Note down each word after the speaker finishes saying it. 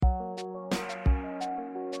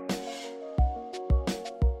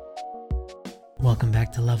Welcome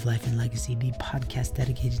back to Love, Life, and Legacy, the podcast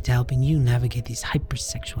dedicated to helping you navigate these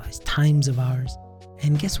hypersexualized times of ours.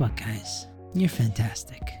 And guess what, guys? You're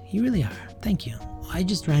fantastic. You really are. Thank you. I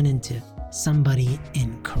just ran into somebody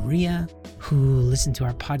in Korea who listened to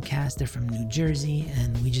our podcast. They're from New Jersey,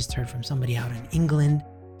 and we just heard from somebody out in England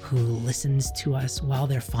who listens to us while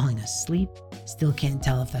they're falling asleep. Still can't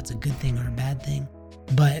tell if that's a good thing or a bad thing,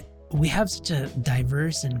 but we have such a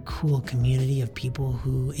diverse and cool community of people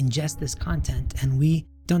who ingest this content, and we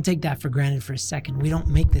don't take that for granted for a second. We don't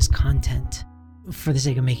make this content for the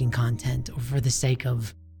sake of making content or for the sake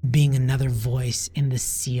of being another voice in the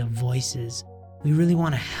sea of voices. We really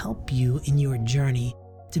want to help you in your journey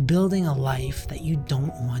to building a life that you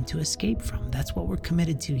don't want to escape from. That's what we're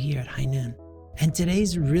committed to here at High Noon. And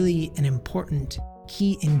today's really an important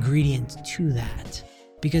key ingredient to that,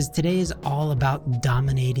 because today is all about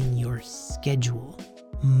dominating your schedule.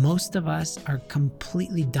 Most of us are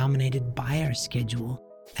completely dominated by our schedule,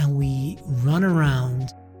 and we run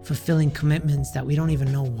around fulfilling commitments that we don't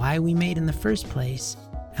even know why we made in the first place,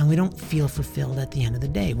 and we don't feel fulfilled at the end of the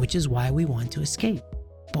day, which is why we want to escape.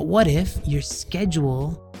 But what if your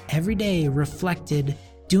schedule every day reflected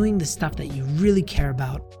doing the stuff that you really care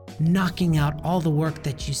about, knocking out all the work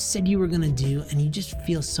that you said you were going to do, and you just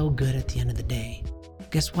feel so good at the end of the day?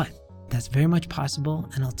 Guess what? That's very much possible,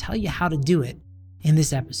 and I'll tell you how to do it in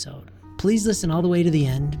this episode. Please listen all the way to the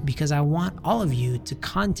end, because I want all of you to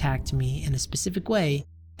contact me in a specific way,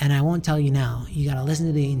 and I won't tell you now. You got to listen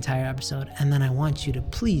to the entire episode, and then I want you to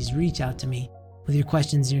please reach out to me with your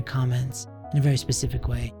questions and your comments in a very specific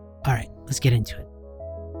way. All right, let's get into it.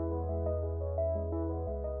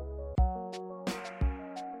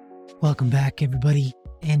 Welcome back, everybody.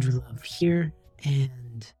 Andrew Love here, and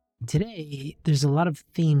today, there's a lot of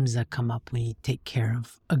themes that come up when you take care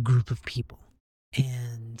of a group of people.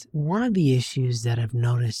 And one of the issues that I've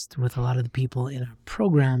noticed with a lot of the people in our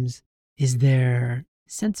programs is their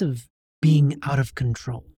sense of being out of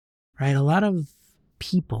control, right? A lot of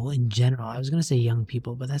people in general, I was going to say young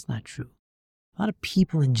people, but that's not true. A lot of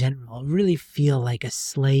people in general really feel like a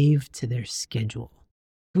slave to their schedule.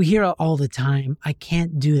 We hear all the time, I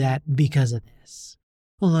can't do that because of this.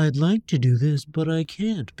 Well, I'd like to do this, but I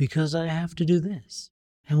can't because I have to do this.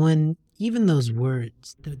 And when even those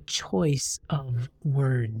words, the choice of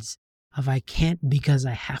words of I can't because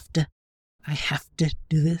I have to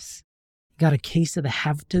do this, got a case of the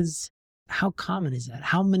have tos. How common is that?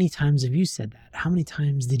 How many times have you said that? How many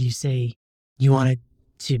times did you say you wanted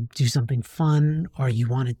to do something fun, or you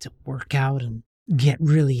wanted to work out and get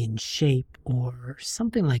really in shape or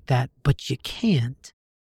something like that, but you can't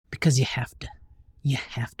because you have to?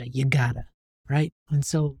 You gotta, right? And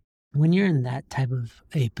so when you're in that type of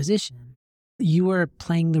a position, you are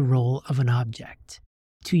playing the role of an object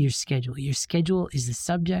to your schedule. Your schedule is the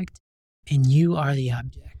subject and you are the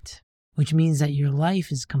object, which means that your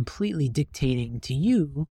life is completely dictating to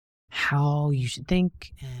you how you should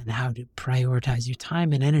think and how to prioritize your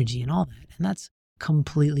time and energy and all that. And that's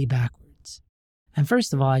completely backwards. And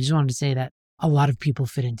first of all, I just wanted to say that a lot of people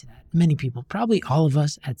fit into that. Many people, probably all of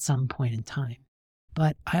us at some point in time.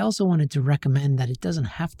 But I also wanted to recommend that it doesn't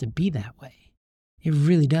have to be that way. It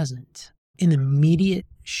really doesn't. In the immediate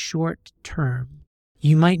short term,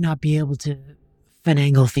 you might not be able to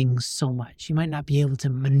finagle things so much. You might not be able to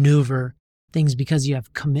maneuver things because you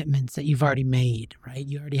have commitments that you've already made, right?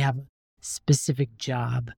 You already have a specific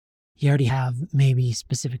job. You already have maybe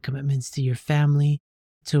specific commitments to your family,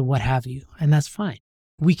 to what have you. And that's fine.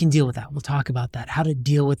 We can deal with that. We'll talk about that, how to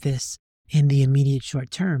deal with this in the immediate short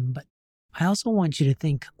term. But I also want you to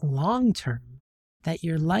think long-term that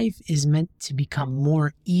your life is meant to become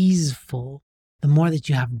more easeful the more that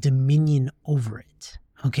you have dominion over it,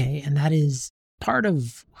 okay? And that is part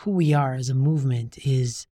of who we are as a movement.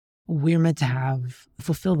 Is we're meant to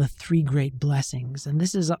fulfill the three great blessings. And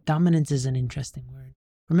dominance is an interesting word.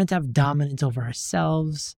 We're meant to have dominance over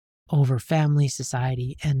ourselves, over family,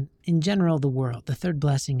 society, and in general, the world. The third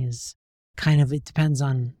blessing is it depends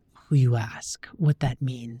on who you ask what that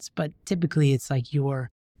means. But typically it's like your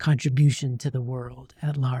contribution to the world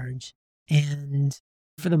at large. And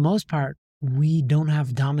for the most part, we don't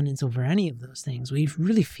have dominance over any of those things. We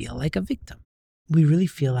really feel like a victim. We really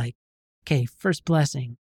feel like, okay, first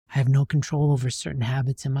blessing, I have no control over certain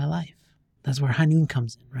habits in my life. That's where High Noon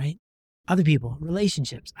comes in, right? Other people,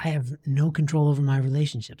 relationships. I have no control over my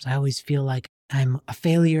relationships. I always feel like I'm a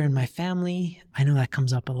failure in my family. I know that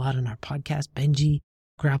comes up a lot in our podcast. Benji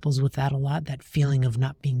grapples with that a lot, that feeling of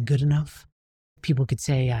not being good enough. People could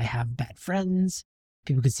say I have bad friends.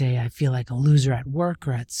 People could say I feel like a loser at work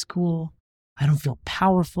or at school. I don't feel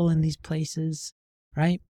powerful in these places,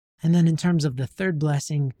 right? And then in terms of the third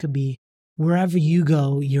blessing, it could be wherever you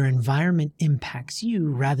go, your environment impacts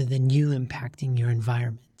you rather than you impacting your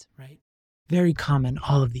environment, right? Very common,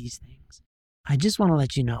 all of these things. I just want to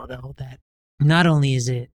let you know, though, that not only is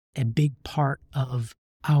it a big part of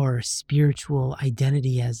our spiritual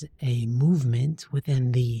identity as a movement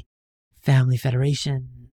within the Family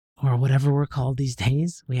Federation or whatever we're called these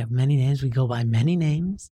days. We have many names. We go by many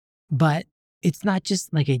names, but it's not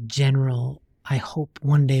just like a general, I hope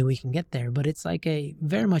one day we can get there, but it's like a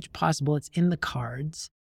very much possible. It's in the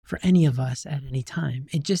cards for any of us at any time.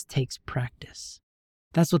 It just takes practice.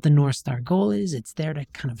 That's what the North Star goal is. It's there to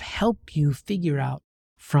kind of help you figure out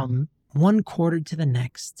from one quarter to the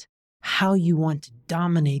next how you want to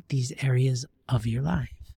dominate these areas of your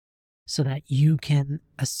life so that you can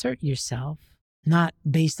assert yourself, not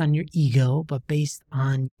based on your ego, but based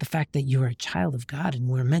on the fact that you're a child of God and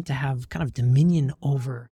we're meant to have kind of dominion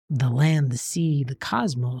over the land, the sea, the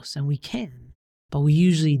cosmos, and we can. But we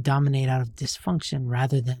usually dominate out of dysfunction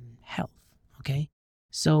rather than health, okay?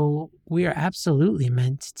 So we are absolutely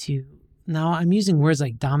meant to, now I'm using words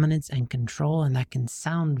like dominance and control, and that can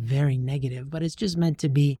sound very negative, but it's just meant to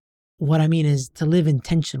be, what I mean is to live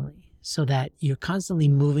intentionally so that you're constantly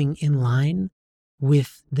moving in line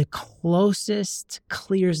with the closest,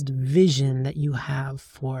 clearest vision that you have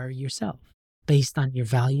for yourself based on your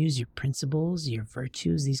values, your principles, your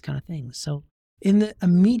virtues, these kind of things. So in the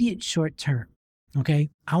immediate short term, okay,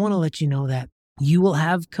 I want to let you know that you will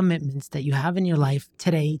have commitments that you have in your life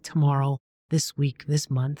today, tomorrow, this week, this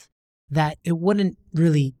month, that it wouldn't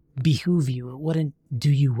really behoove you. It wouldn't do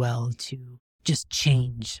you well to just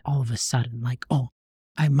change all of a sudden. Like,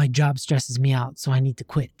 my job stresses me out, so I need to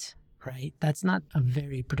quit, right? That's not a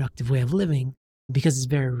very productive way of living because it's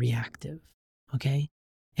very reactive, okay?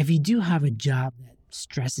 If you do have a job that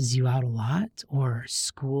stresses you out a lot, or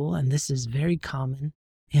school, and this is very common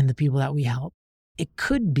in the people that we help, it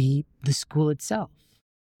could be the school itself,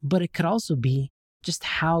 but it could also be just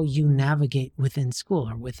how you navigate within school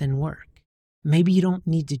or within work. Maybe you don't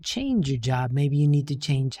need to change your job. Maybe you need to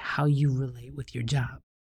change how you relate with your job.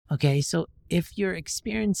 Okay, so if you're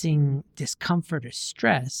experiencing discomfort or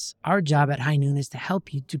stress, our job at High Noon is to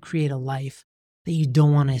help you to create a life that you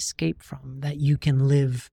don't want to escape from, that you can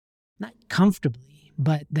live not comfortably,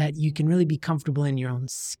 but that you can really be comfortable in your own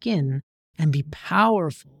skin and be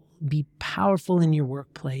powerful. Be powerful in your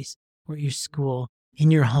workplace or your school,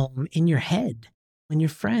 in your home, in your head, when your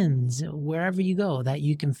friends, wherever you go, that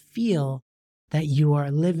you can feel that you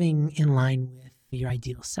are living in line with your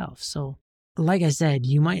ideal self. So, like I said,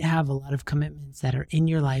 you might have a lot of commitments that are in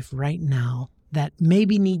your life right now that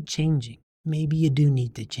maybe need changing. Maybe you do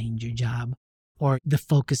need to change your job or the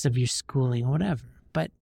focus of your schooling or whatever.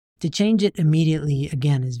 But to change it immediately,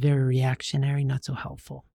 again, is very reactionary, not so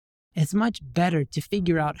helpful. It's much better to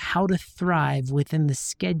figure out how to thrive within the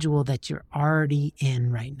schedule that you're already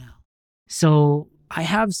in right now. So I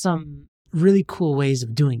have some really cool ways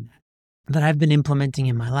of doing that I've been implementing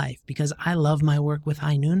in my life because I love my work with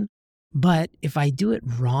High Noon. But if I do it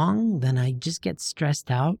wrong, then I just get stressed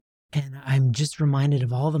out and I'm just reminded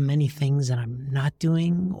of all the many things that I'm not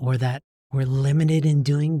doing or that we're limited in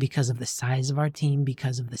doing because of the size of our team,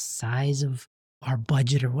 because of the size of our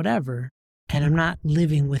budget or whatever. And I'm not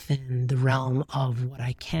living within the realm of what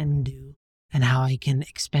I can do and how I can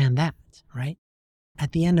expand that, right?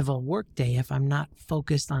 At the end of a workday, if I'm not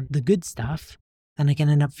focused on the good stuff, then I can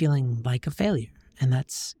end up feeling like a failure. And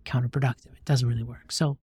that's counterproductive. It doesn't really work.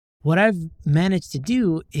 So what I've managed to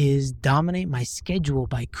do is dominate my schedule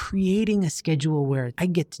by creating a schedule where I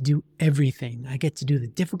get to do everything. I get to do the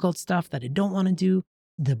difficult stuff that I don't want to do,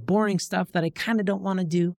 the boring stuff that I kind of don't want to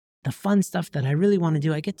do, the fun stuff that I really want to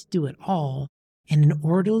do. I get to do it all in an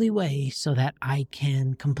orderly way so that I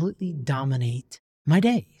can completely dominate my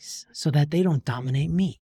days so that they don't dominate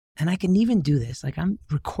me. And I can even do this. Like I'm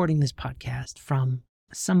recording this podcast from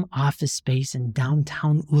some office space in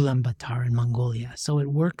downtown Ulaanbaatar in Mongolia. So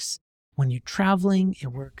it works when you're traveling.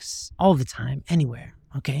 It works all the time, anywhere.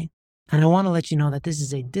 Okay. And I want to let you know that this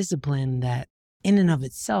is a discipline that in and of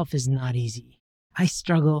itself is not easy. I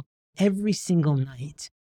struggle every single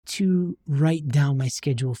night to write down my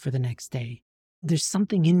schedule for the next day. There's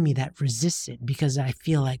something in me that resists it because I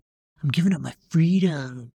feel like I'm giving up my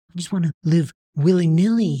freedom. I just want to live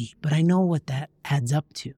willy-nilly, but I know what that adds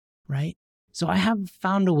up to, right? So I have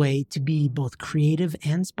found a way to be both creative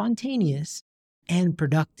and spontaneous and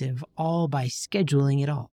productive, all by scheduling it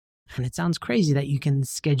all. And it sounds crazy that you can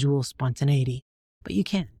schedule spontaneity, but you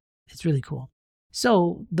can. It's really cool.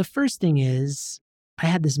 So the first thing is I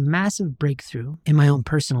had this massive breakthrough in my own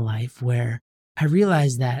personal life where I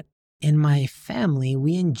realized that in my family,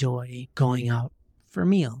 we enjoy going out for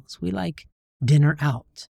meals. We like dinner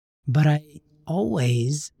out. But I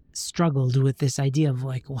always struggled with this idea of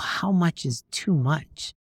like, well, how much is too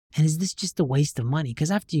much? And is this just a waste of money? Because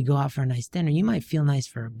after you go out for a nice dinner, you might feel nice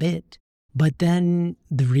for a bit, but then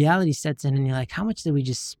the reality sets in and you're like, how much did we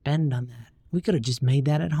just spend on that? We could have just made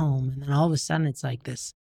that at home. And then all of a sudden it's like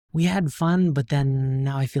this, we had fun, but then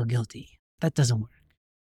now I feel guilty. That doesn't work.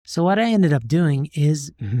 So what I ended up doing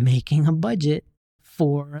is making a budget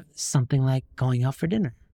for something like going out for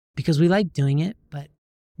dinner because we like doing it, but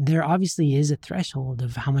there obviously is a threshold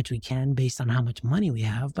of how much we can based on how much money we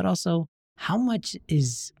have, but also how much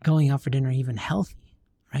is going out for dinner even healthy,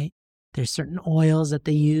 right? There's certain oils that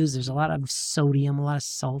they use. There's a lot of sodium, a lot of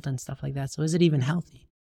salt and stuff like that. So is it even healthy?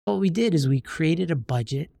 What we did is we created a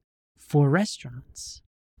budget for restaurants.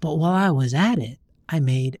 But while I was at it, I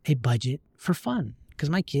made a budget for fun because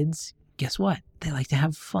my kids, guess what? They like to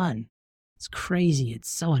have fun. It's crazy. It's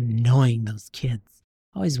so annoying, those kids.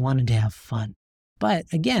 Always wanted to have fun. But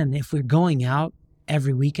again, if we're going out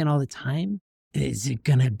every weekend all the time, is it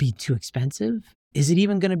going to be too expensive? Is it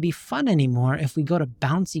even going to be fun anymore if we go to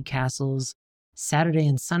bouncy castles Saturday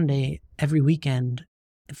and Sunday every weekend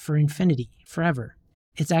for infinity, forever?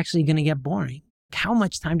 It's actually going to get boring. How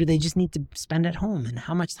much time do they just need to spend at home? And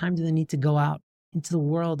how much time do they need to go out into the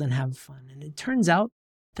world and have fun? And it turns out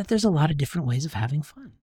that there's a lot of different ways of having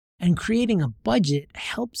fun. And creating a budget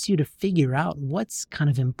helps you to figure out what's kind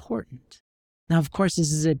of important. Now, of course,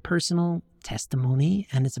 this is a personal testimony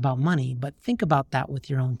and it's about money, but think about that with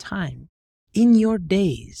your own time. In your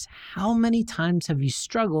days, how many times have you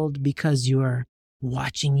struggled because you're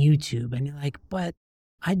watching YouTube and you're like, but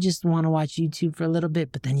I just want to watch YouTube for a little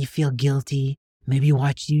bit, but then you feel guilty. Maybe you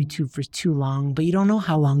watch YouTube for too long, but you don't know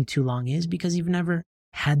how long too long is because you've never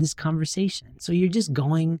had this conversation. So you're just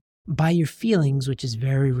going by your feelings, which is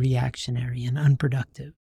very reactionary and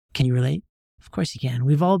unproductive. Can you relate? Of course you can.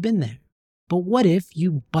 We've all been there. But what if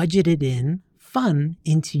you budgeted in fun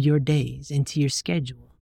into your days, into your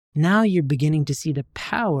schedule? Now you're beginning to see the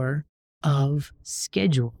power of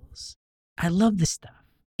schedules. I love this stuff.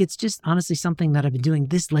 It's just honestly something that I've been doing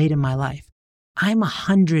this late in my life. I'm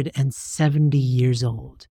 170 years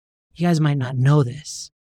old. You guys might not know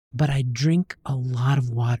this, but I drink a lot of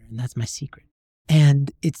water, and that's my secret.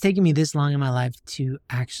 And it's taken me this long in my life to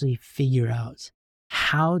actually figure out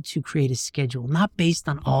how to create a schedule, not based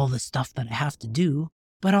on all the stuff that I have to do,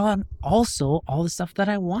 but on also all the stuff that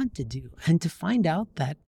I want to do. And to find out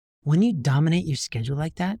that when you dominate your schedule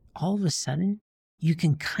like that, all of a sudden, you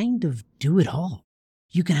can kind of do it all.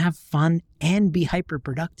 You can have fun and be hyper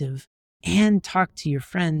productive and talk to your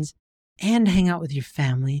friends and hang out with your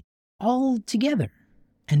family all together.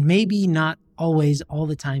 And maybe not always all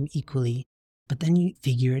the time equally, but then you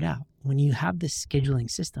figure it out. When you have this scheduling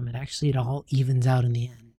system, it all evens out in the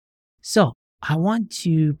end. So I want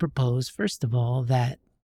to propose, first of all, that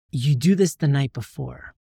you do this the night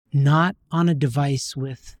before, not on a device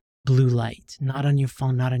with blue light, not on your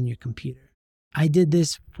phone, not on your computer. I did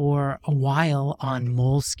this for a while on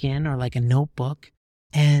Moleskin or like a notebook,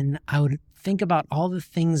 and I would think about all the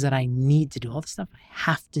things that I need to do, all the stuff I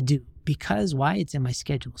have to do, because why? It's in my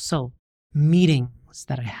schedule. So meetings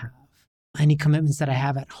that I have, any commitments that I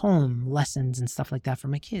have at home, lessons and stuff like that for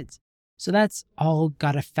my kids. So that's all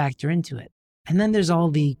got to factor into it. And then there's all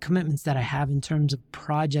the commitments that I have in terms of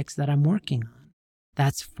projects that I'm working on.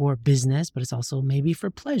 That's for business, but it's also maybe for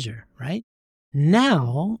pleasure, right?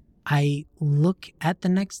 Now I look at the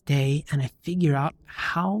next day and I figure out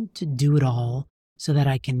how to do it all so that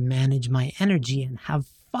I can manage my energy and have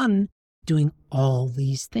fun doing all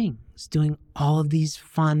these things, doing all of these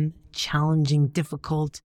fun, challenging,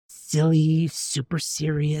 difficult, silly, super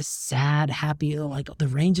serious, sad, happy, like the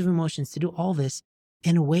range of emotions, to do all this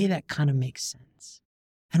in a way that kind of makes sense.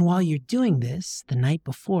 And while you're doing this, the night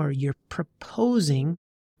before, you're proposing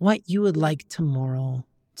what you would like tomorrow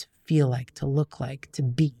to feel like, to look like, to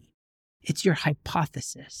be. It's your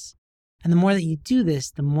hypothesis. And the more that you do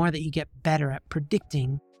this, the more that you get better at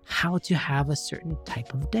predicting how to have a certain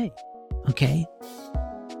type of day. Okay?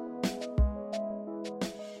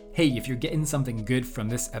 Hey, if you're getting something good from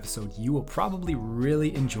this episode, you will probably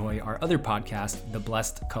really enjoy our other podcast, the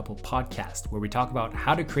Blessed Couple Podcast, where we talk about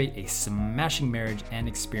how to create a smashing marriage and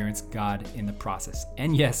experience God in the process.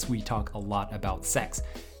 And yes, we talk a lot about sex.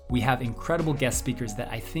 We have incredible guest speakers that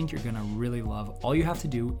I think you're gonna really love. All you have to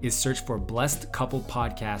do is search for Blessed Couple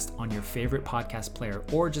Podcast on your favorite podcast player,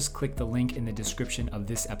 or just click the link in the description of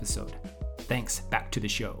this episode. Thanks, back to the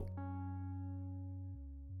show.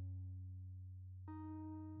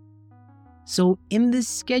 So in this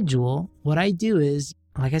schedule, what I do is,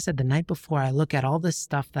 like I said, the night before, I look at all the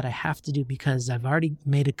stuff that I have to do because I've already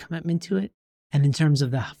made a commitment to it. And in terms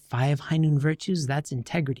of the 5 high noon virtues, that's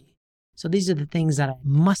integrity. So these are the things that I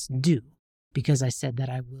must do because I said that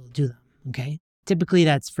I will do them, okay? Typically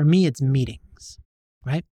for me, it's meetings,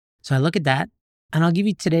 right? So I look at that and I'll give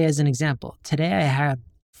you today as an example. Today I had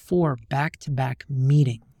 4 back-to-back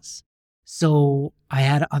meetings. So I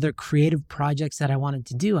had other creative projects that I wanted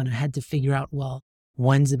to do and I had to figure out, well,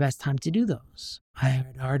 when's the best time to do those? I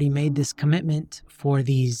had already made this commitment for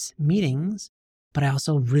these meetings, but I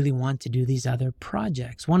also really want to do these other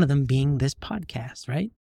projects, one of them being this podcast,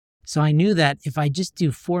 right? So I knew that if I just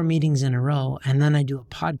do 4 meetings in a row and then I do a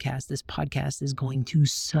podcast, this podcast is going to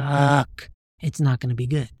suck. It's not going to be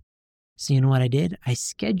good. So you know what I did? I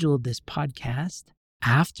scheduled this podcast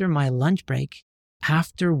after my lunch break,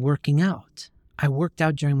 after working out. I worked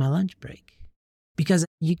out during my lunch break because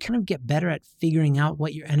you kind of get better at figuring out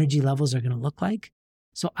what your energy levels are going to look like.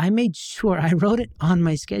 So I made sure I wrote it on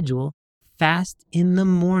my schedule, fast in the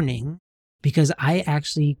morning, because I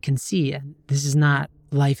actually can see, and this is not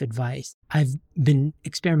life advice. I've been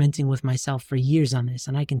experimenting with myself for years on this,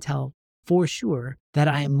 and I can tell for sure that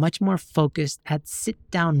I am much more focused at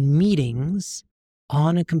sit-down meetings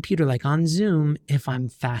on a computer, like on Zoom, if I'm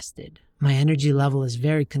fasted. My energy level is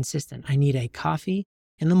very consistent. I need a coffee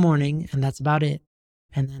in the morning, and that's about it.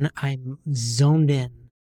 And then I'm zoned in,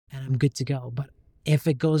 and I'm good to go. But if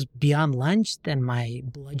it goes beyond lunch, then my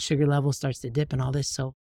blood sugar level starts to dip and all this.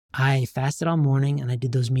 So I fasted all morning, and I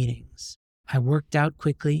did those meetings. I worked out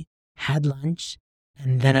quickly, had lunch,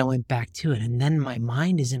 and then I went back to it. And then my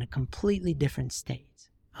mind is in a completely different state.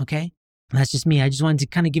 Okay? And that's just me. I just wanted to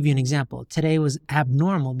kind of give you an example. Today was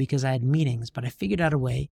abnormal because I had meetings, but I figured out a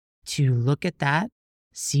way to look at that,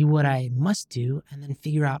 see what I must do, and then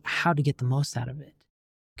figure out how to get the most out of it.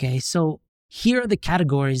 Okay? So here are the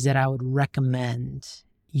categories that I would recommend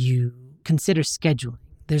you consider scheduling.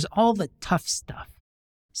 There's all the tough stuff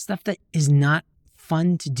that is not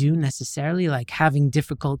fun to do necessarily, like having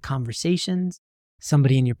difficult conversations,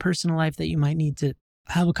 somebody in your personal life that you might need to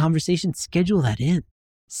have a conversation, schedule that in.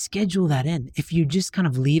 If you just kind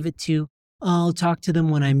of leave it to, oh, I'll talk to them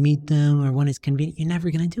when I meet them or when it's convenient, you're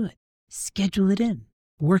never going to do it. Schedule it in.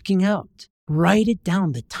 Working out, write it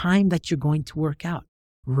down, the time that you're going to work out.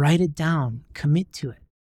 Write it down, commit to it.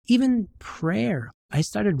 Even prayer. I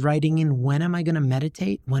started writing in, when am I going to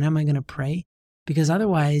meditate? When am I going to pray? Because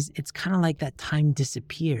otherwise, it's kind of like that time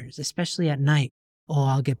disappears, especially at night. Oh,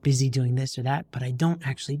 I'll get busy doing this or that, but I don't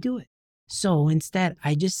actually do it. So instead,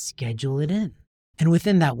 I just schedule it in. And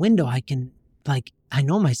within that window, I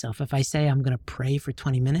know myself. If I say I'm going to pray for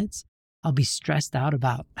 20 minutes, I'll be stressed out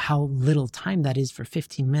about how little time that is for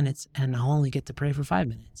 15 minutes, and I'll only get to pray for 5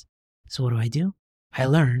 minutes. So what do? I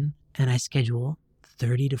learn and I schedule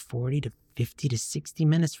 30 to 40 to 50 to 60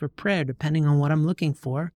 minutes for prayer, depending on what I'm looking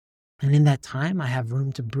for. And in that time, I have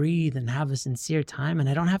room to breathe and have a sincere time. And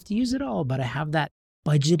I don't have to use it all, but I have that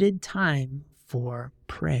budgeted time for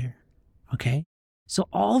prayer. Okay? So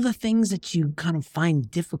all the things that you kind of find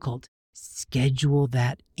difficult, schedule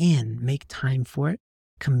that in. Make time for it.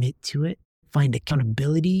 Commit to it. Find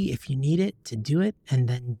accountability if you need it to do it, and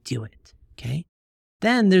then do it. Okay?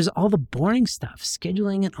 Then there's all the boring stuff.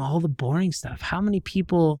 Scheduling in all the boring stuff. How many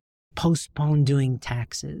people postpone doing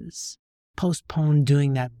taxes? Postpone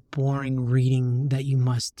doing that boring reading that you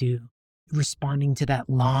must do, responding to that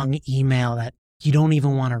long email that you don't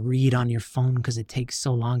even want to read on your phone because it takes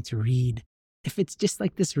so long to read. If it's just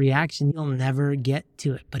like this reaction, you'll never get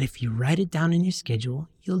to it. But if you write it down in your schedule,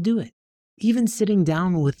 you'll do it. Even sitting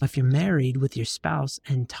down if you're married with your spouse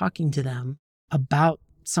and talking to them about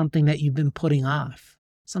something that you've been putting off,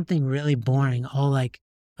 something really boring, like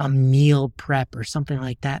a meal prep or something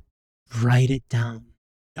like that, write it down.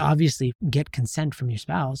 Obviously, get consent from your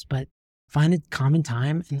spouse, but find a common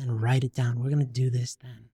time and then write it down. We're going to do this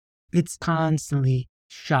then. It's constantly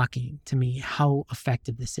shocking to me how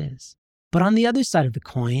effective this is. But on the other side of the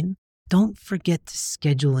coin, don't forget to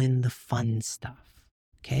schedule in the fun stuff,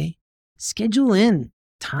 okay? Schedule in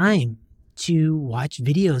time to watch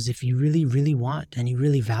videos if you really, really want and you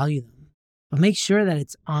really value them. But make sure that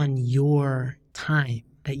it's on your time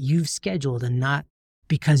that you've scheduled and not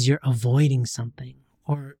because you're avoiding something,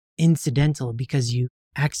 or incidental because you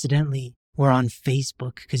accidentally were on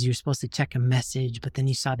Facebook because you're supposed to check a message, but then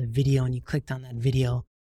you saw the video and you clicked on that video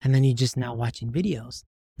and then you're just now watching videos.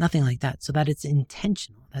 Nothing like that. So that it's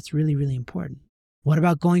intentional. That's really, really important. What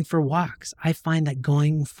about going for walks? I find that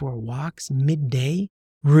going for walks midday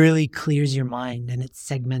really clears your mind and it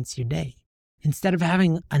segments your day. Instead of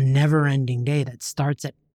having a never-ending day that starts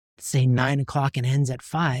at, say, 9 o'clock and ends at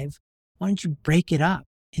 5, why don't you break it up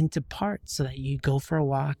into parts so that you go for a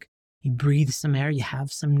walk, you breathe some air, you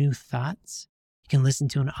have some new thoughts. You can listen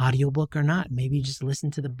to an audiobook or not. Maybe you just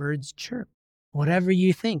listen to the birds chirp, whatever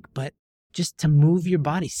you think. But just to move your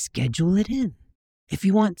body, schedule it in. If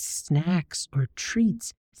you want snacks or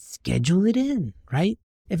treats, schedule it in, right?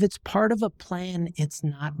 If it's part of a plan, it's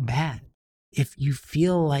not bad. If you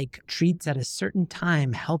feel like treats at a certain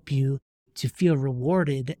time help you to feel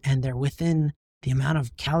rewarded and they're within the amount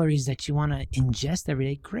of calories that you want to ingest every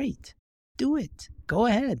day, great. Do it. Go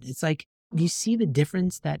ahead. It's like, you see the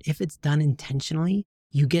difference that if it's done intentionally,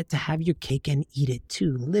 you get to have your cake and eat it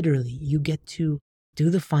too. Literally, you get to do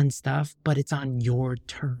the fun stuff, but it's on your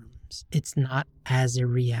terms. It's not as a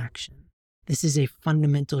reaction. This is a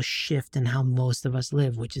fundamental shift in how most of us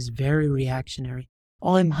live, which is very reactionary.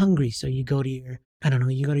 Oh, I'm hungry. So you go to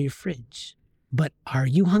your fridge. But are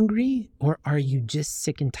you hungry, or are you just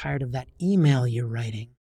sick and tired of that email you're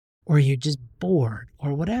writing, or you're just bored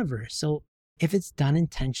or whatever? So if it's done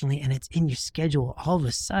intentionally and it's in your schedule, all of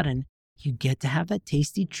a sudden you get to have that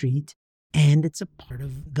tasty treat and it's a part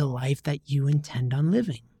of the life that you intend on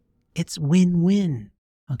living. It's win-win.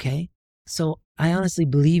 Okay. So I honestly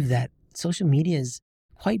believe that social media is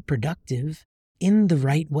quite productive in the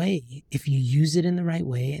right way. If you use it in the right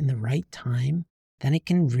way, in the right time, then it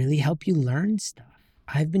can really help you learn stuff.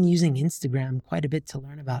 I've been using Instagram quite a bit to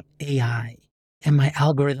learn about AI, and my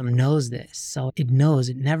algorithm knows this. So it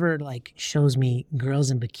never shows me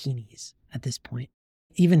girls in bikinis at this point.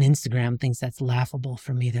 Even Instagram thinks that's laughable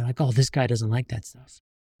for me. They're like, oh, this guy doesn't like that stuff,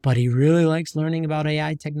 but he really likes learning about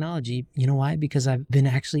AI technology. You know why? Because I've been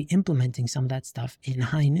actually implementing some of that stuff in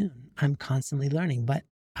High Noon. I'm constantly learning, but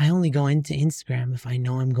I only go into Instagram if I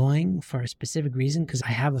know I'm going for a specific reason, because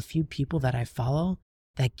I have a few people that I follow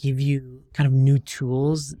that give you kind of new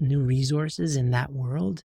tools, new resources in that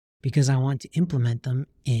world, because I want to implement them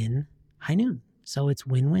in High Noon. So it's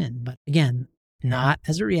win-win. But again, not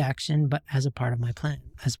as a reaction, but as a part of my plan,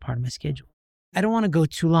 as part of my schedule. I don't want to go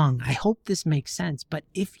too long. I hope this makes sense. But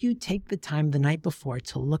if you take the time the night before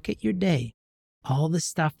to look at your day, all the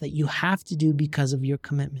stuff that you have to do because of your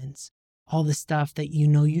commitments, all the stuff that you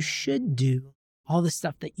know you should do, all the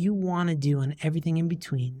stuff that you want to do, and everything in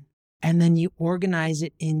between. And then you organize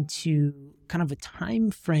it into kind of a time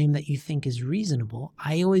frame that you think is reasonable.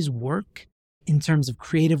 I always work in terms of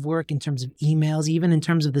creative work, in terms of emails, even in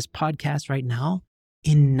terms of this podcast right now,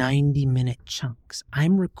 in 90-minute chunks.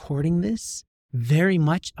 I'm recording this very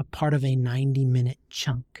much a part of a 90-minute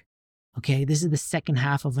chunk. Okay, this is the second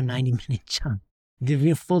half of a 90-minute chunk. Give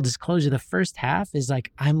you full disclosure, the first half is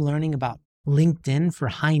I'm learning about LinkedIn for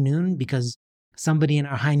High Noon, because somebody in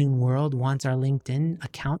our High Noon world wants our LinkedIn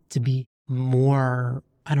account to be more,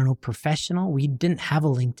 professional. We didn't have a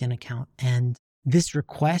LinkedIn account, and this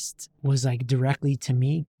request was directly to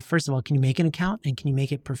me. First of all, can you make an account and can you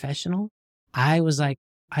make it professional? I was like,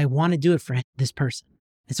 I want to do it for this person.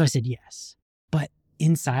 And so I said yes. But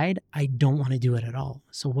inside, I don't want to do it at all.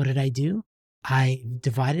 So what did I do? I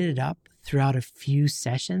divided it up throughout a few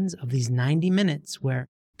sessions of these 90 minutes, where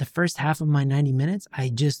the first half of my 90 minutes, I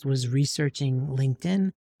just was researching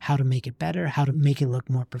LinkedIn, how to make it better, how to make it look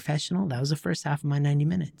more professional. That was the first half of my 90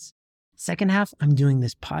 minutes. Second half, I'm doing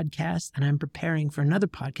this podcast and I'm preparing for another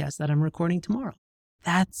podcast that I'm recording tomorrow.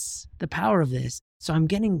 That's the power of this. So I'm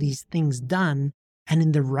getting these things done and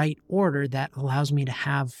in the right order that allows me to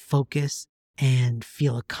have focus and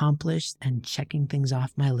feel accomplished and checking things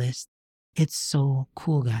off my list. It's so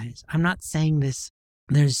cool, guys. I'm not saying this.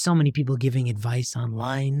 There's so many people giving advice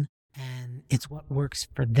online and it's what works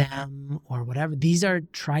for them or whatever. These are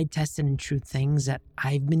tried, tested, and true things that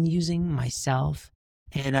I've been using myself.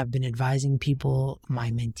 And I've been advising people,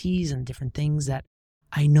 my mentees, and different things that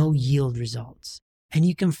I know yield results. And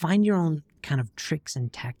you can find your own kind of tricks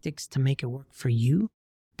and tactics to make it work for you.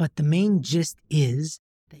 But the main gist is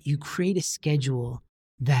that you create a schedule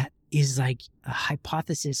that is like a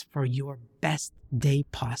hypothesis for your best day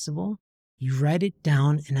possible. You write it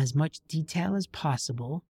down in as much detail as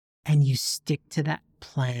possible, and you stick to that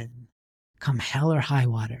plan, come hell or high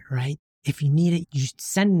water, right? If you need it, you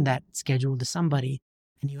send that schedule to somebody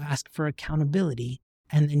and you ask for accountability,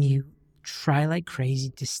 and then you try like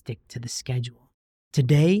crazy to stick to the schedule.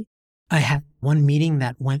 Today, I had one meeting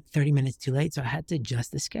that went 30 minutes too late, so I had to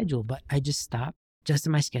adjust the schedule, but I just stopped,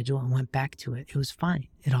 adjusted my schedule, and went back to it. It was fine.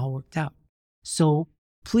 It all worked out. So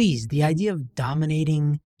please, the idea of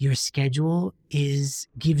dominating your schedule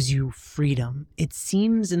gives you freedom. It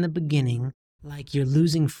seems in the beginning like you're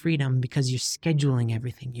losing freedom because you're scheduling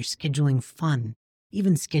everything. You're scheduling fun,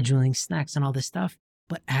 even scheduling snacks and all this stuff.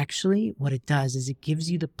 But actually, what it does is it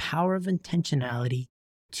gives you the power of intentionality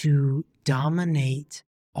to dominate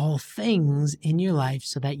all things in your life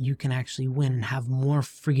so that you can actually win and have more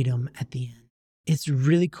freedom at the end. It's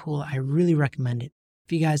really cool. I really recommend it.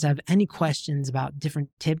 If you guys have any questions about different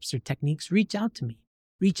tips or techniques, reach out to me.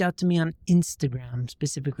 reach out to me on Instagram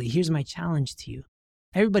specifically. Here's my challenge to you.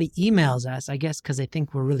 Everybody emails us, I guess, because they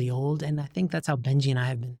think we're really old. And I think that's how Benji and I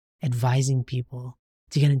have been advising people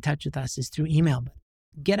to get in touch with us, is through email. But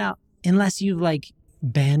get out, unless you've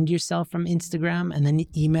banned yourself from Instagram, and then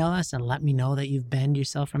email us and let me know that you've banned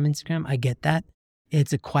yourself from Instagram. I get that.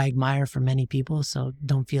 It's a quagmire for many people, so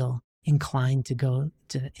don't feel inclined to go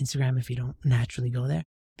to Instagram if you don't naturally go there.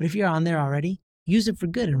 But if you're on there already, use it for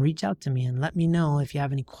good and reach out to me and let me know if you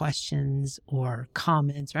have any questions or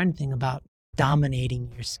comments or anything about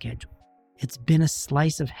dominating your schedule. It's been a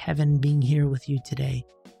slice of heaven being here with you today.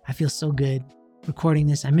 I feel so good recording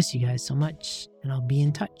this. I miss you guys so much, and I'll be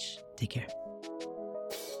in touch. Take care.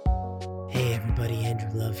 Hey everybody, Andrew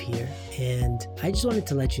Love here, and I just wanted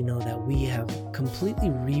to let you know that we have completely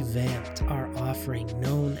revamped our offering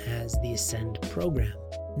known as the Ascend program.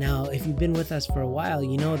 Now, if you've been with us for a while,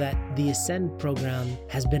 you know that the Ascend program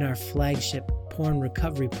has been our flagship porn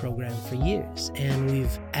recovery program for years, and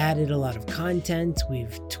we've added a lot of content,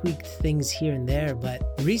 we've tweaked things here and there, but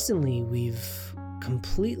recently we've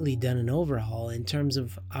completely done an overhaul in terms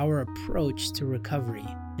of our approach to recovery.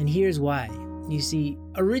 And here's why. You see,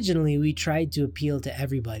 originally we tried to appeal to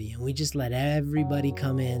everybody, and we just let everybody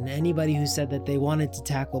come in. Anybody who said that they wanted to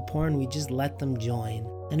tackle porn, we just let them join.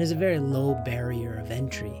 And there's a very low barrier of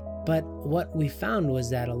entry. But what we found was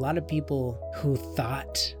that a lot of people who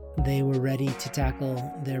thought they were ready to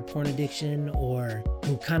tackle their porn addiction, or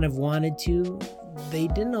who kind of wanted to, they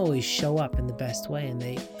didn't always show up in the best way, and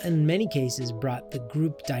they, in many cases, brought the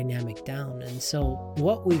group dynamic down. And so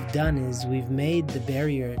what we've done is we've made the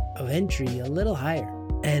barrier of entry a little higher,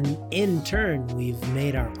 and in turn, we've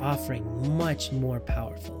made our offering much more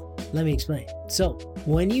powerful. Let me explain. So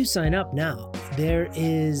when you sign up now, there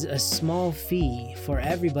is a small fee for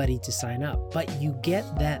everybody to sign up, but you get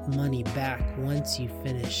that money back once you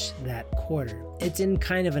finish that quarter. It's in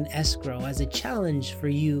kind of an escrow as a challenge for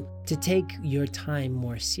you to take your time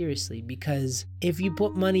more seriously, because if you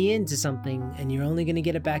put money into something and you're only going to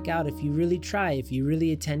get it back out if you really try, if you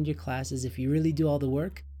really attend your classes, if you really do all the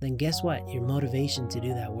work, then guess what? Your motivation to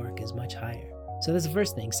do that work is much higher. So that's the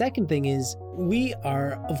first thing. Second thing is we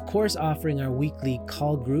are, of course, offering our weekly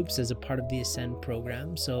call groups as a part of the Ascend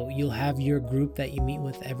program. So you'll have your group that you meet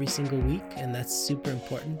with every single week, and that's super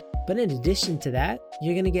important. But in addition to that,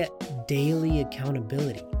 you're going to get daily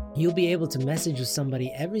accountability. You'll be able to message with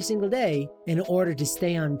somebody every single day in order to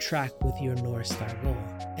stay on track with your North Star goal.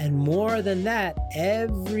 And more than that,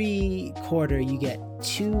 every quarter you get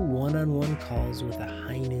 2 one-on-one calls with a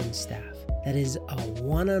High Noon staff. That is a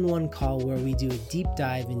one-on-one call where we do a deep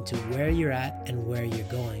dive into where you're at and where you're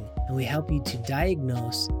going. And we help you to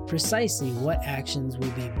diagnose precisely what actions will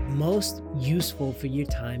be most useful for your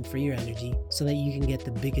time, for your energy, so that you can get the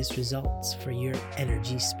biggest results for your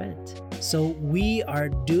energy spent. So we are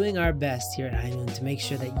doing our best here at High Noon to make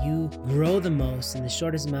sure that you grow the most in the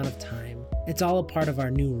shortest amount of time. It's all a part of our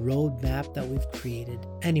new roadmap that we've created.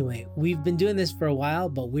 Anyway, we've been doing this for a while,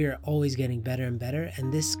 but we're always getting better and better.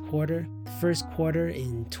 And this quarter, the first quarter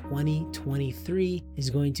in 2023, is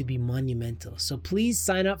going to be monumental. So please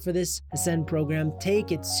sign up for this Ascend program.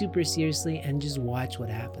 Take it super seriously and just watch what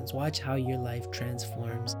happens. Watch how your life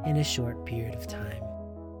transforms in a short period of time.